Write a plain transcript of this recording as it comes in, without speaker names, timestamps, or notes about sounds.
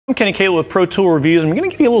I'm Kenny Cable with Pro Tool Reviews. I'm going to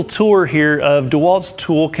give you a little tour here of DeWalt's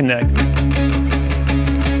Tool Connect.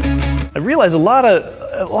 I realize a lot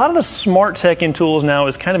of the smart tech in tools now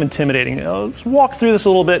is kind of intimidating. Let's walk through this a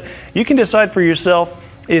little bit. You can decide for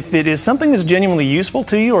yourself if it is something that's genuinely useful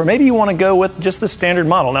to you, or maybe you want to go with just the standard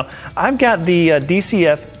model. Now, I've got the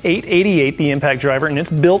DCF 888, the impact driver, and it's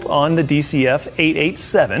built on the DCF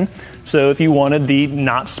 887. So if you wanted the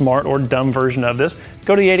not smart or dumb version of this,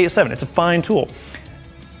 go to the 887. It's a fine tool.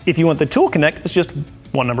 If you want the Tool Connect, it's just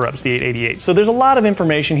one number up, it's the 888. So there's a lot of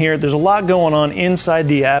information here. There's a lot going on inside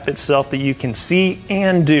the app itself that you can see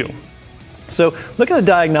and do. So look at the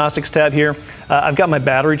diagnostics tab here. I've got my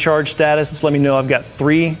battery charge status. It's letting me know I've got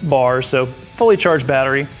 3 bars, so fully charged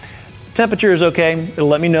battery. Temperature is okay. It'll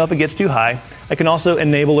let me know if it gets too high. I can also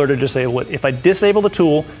enable or to disable it. If I disable the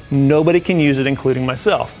tool, nobody can use it, including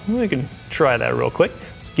myself. We can try that real quick.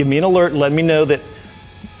 Just give me an alert, let me know that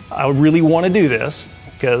I really want to do this,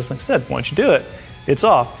 because like I said, once you do it, it's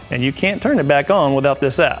off, and you can't turn it back on without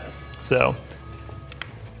this app. So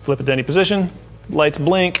flip it to any position, lights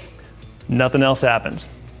blink, nothing else happens.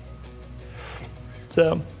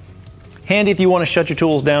 So handy if you want to shut your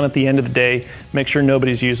tools down at the end of the day, make sure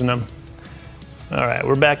nobody's using them. All right,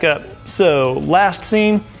 we're back up. So last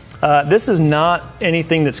scene, this is not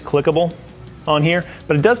anything that's clickable on here,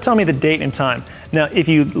 but it does tell me the date and time. Now, if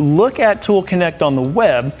you look at Tool Connect on the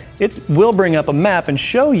web, it will bring up a map and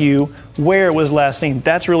show you where it was last seen.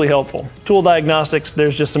 That's really helpful. Tool diagnostics,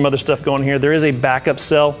 there's just some other stuff going here. There is a backup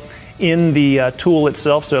cell in the tool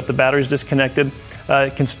itself, so if the battery's disconnected,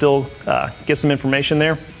 it can still get some information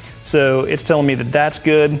there. So it's telling me that that's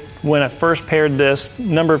good. When I first paired this,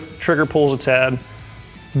 number of trigger pulls it's had.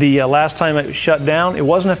 The last time it was shut down, it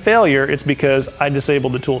wasn't a failure, it's because I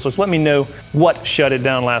disabled the tool. So it's letting me know what shut it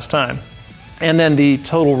down last time. And then the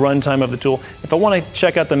total runtime of the tool. If I want to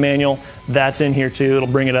check out the manual, that's in here too. It'll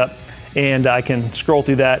bring it up, and I can scroll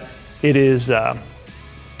through that. It is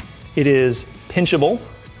pinchable,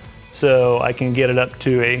 so I can get it up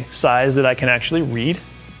to a size that I can actually read.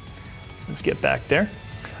 Let's get back there.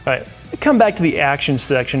 All right, come back to the action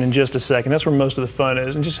section in just a second. That's where most of the fun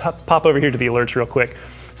is. And just pop over here to the alerts real quick.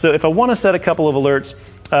 So if I want to set a couple of alerts,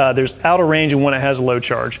 there's out of range and when it has a low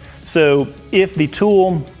charge. So if the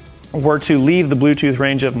tool were to leave the Bluetooth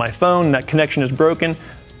range of my phone, that connection is broken,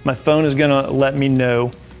 my phone is going to let me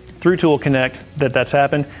know through Tool Connect that that's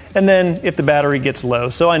happened. And then if the battery gets low,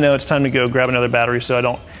 so I know it's time to go grab another battery so I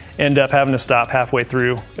don't end up having to stop halfway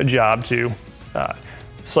through a job to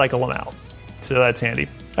cycle them out. So that's handy.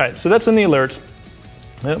 All right, so that's in the alerts.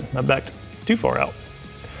 Oh, I backed too far out.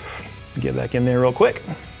 Get back in there real quick.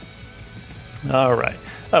 All right.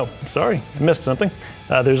 Oh, sorry, I missed something.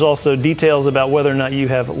 There's also details about whether or not you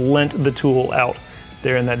have lent the tool out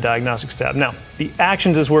there in that diagnostics tab. Now, the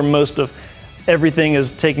actions is where most of everything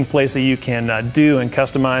is taking place that you can do and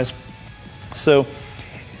customize. So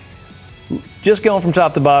just going from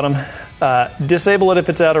top to bottom, disable it if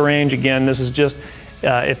it's out of range. Again, this is just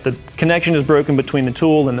if the connection is broken between the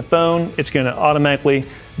tool and the phone, it's going to automatically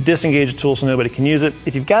disengage the tool so nobody can use it.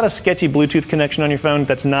 If you've got a sketchy Bluetooth connection on your phone,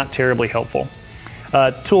 that's not terribly helpful.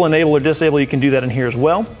 Tool enable or disable, you can do that in here as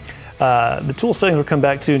well. The tool settings we'll come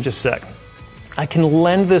back to in just a sec. I can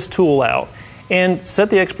lend this tool out and set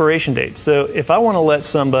the expiration date. So if I want to let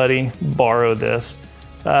somebody borrow this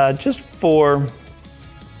just for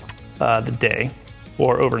the day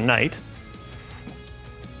or overnight,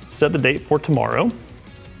 set the date for tomorrow.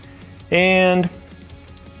 And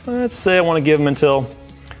let's say I want to give them until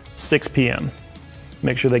 6 p.m.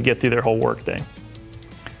 Make sure they get through their whole workday.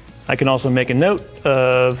 I can also make a note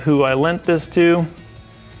of who I lent this to,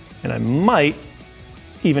 and I might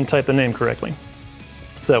even type the name correctly.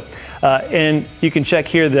 So, and you can check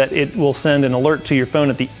here that it will send an alert to your phone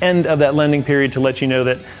at the end of that lending period to let you know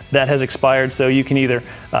that that has expired. So you can either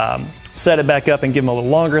set it back up and give them a little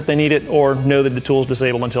longer if they need it, or know that the tool is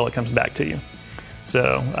disabled until it comes back to you.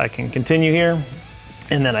 So I can continue here,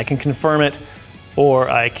 and then I can confirm it, or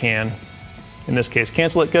I can, in this case,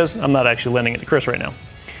 cancel it because I'm not actually lending it to Chris right now.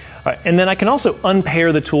 All right, and then I can also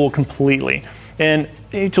unpair the tool completely. And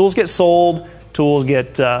tools get sold, tools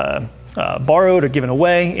get borrowed or given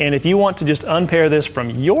away, and if you want to just unpair this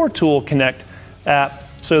from your Tool Connect app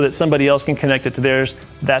so that somebody else can connect it to theirs,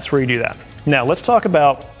 that's where you do that. Now let's talk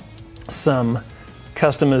about some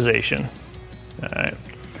customization. All right.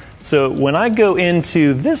 So when I go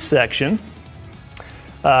into this section,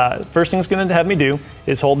 first thing it's going to have me do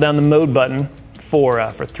is hold down the mode button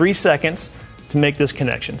for 3 seconds to make this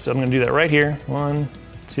connection. So I'm going to do that right here. 1,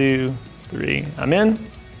 2, 3. I'm in.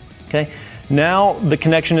 Okay. Now the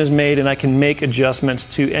connection is made and I can make adjustments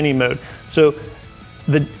to any mode. So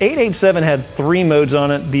The 887 had 3 modes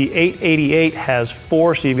on it. The 888 has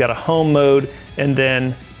 4, so you've got a home mode and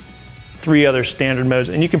then 3 other standard modes,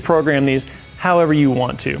 and you can program these however you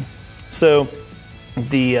want to. So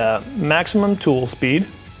the maximum tool speed.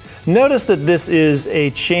 Notice that this is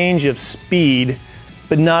a change of speed,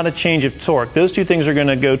 but not a change of torque. Those two things are going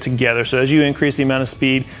to go together. So as you increase the amount of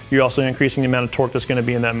speed, you're also increasing the amount of torque that's going to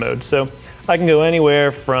be in that mode. So I can go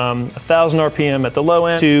anywhere from 1,000 RPM at the low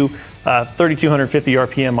end to 3,250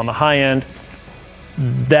 RPM on the high end.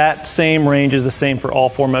 That same range is the same for all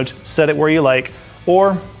 4 modes. Set it where you like,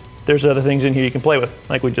 or there's other things in here you can play with,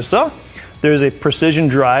 like we just saw. There's a precision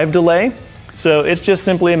drive delay. So it's just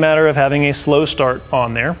simply a matter of having a slow start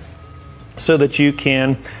on there so that you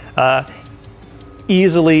can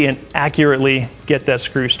easily and accurately get that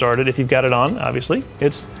screw started. If you've got it on, obviously,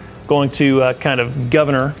 it's going to kind of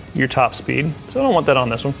govern your top speed. So I don't want that on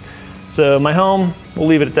this one. So my home, we'll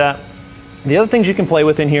leave it at that. The other things you can play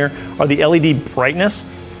with in here are the LED brightness.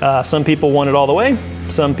 Some people want it all the way.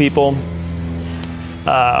 Some people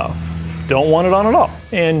don't want it on at all.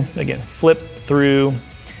 And again, flip through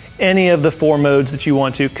any of the 4 modes that you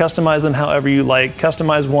want to, customize them however you like.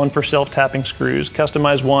 Customize one for self-tapping screws,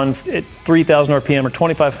 customize one at 3,000 RPM or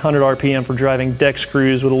 2,500 RPM for driving deck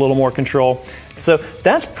screws with a little more control. So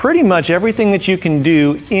that's pretty much everything that you can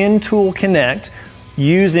do in Tool Connect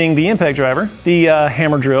using the impact driver, the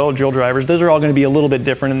hammer drill drivers. Those are all going to be a little bit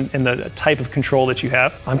different in the type of control that you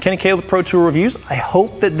have. I'm Kenny K with Pro Tool Reviews. I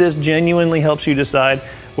hope that this genuinely helps you decide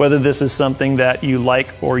whether this is something that you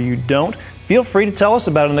like or you don't. Feel free to tell us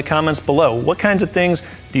about it in the comments below. What kinds of things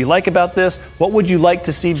do you like about this? What would you like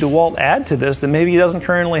to see DeWalt add to this that maybe it doesn't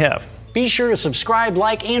currently have? Be sure to subscribe,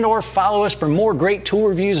 like, and/or follow us for more great tool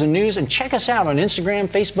reviews and news, and check us out on Instagram,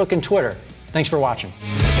 Facebook, and Twitter. Thanks for watching.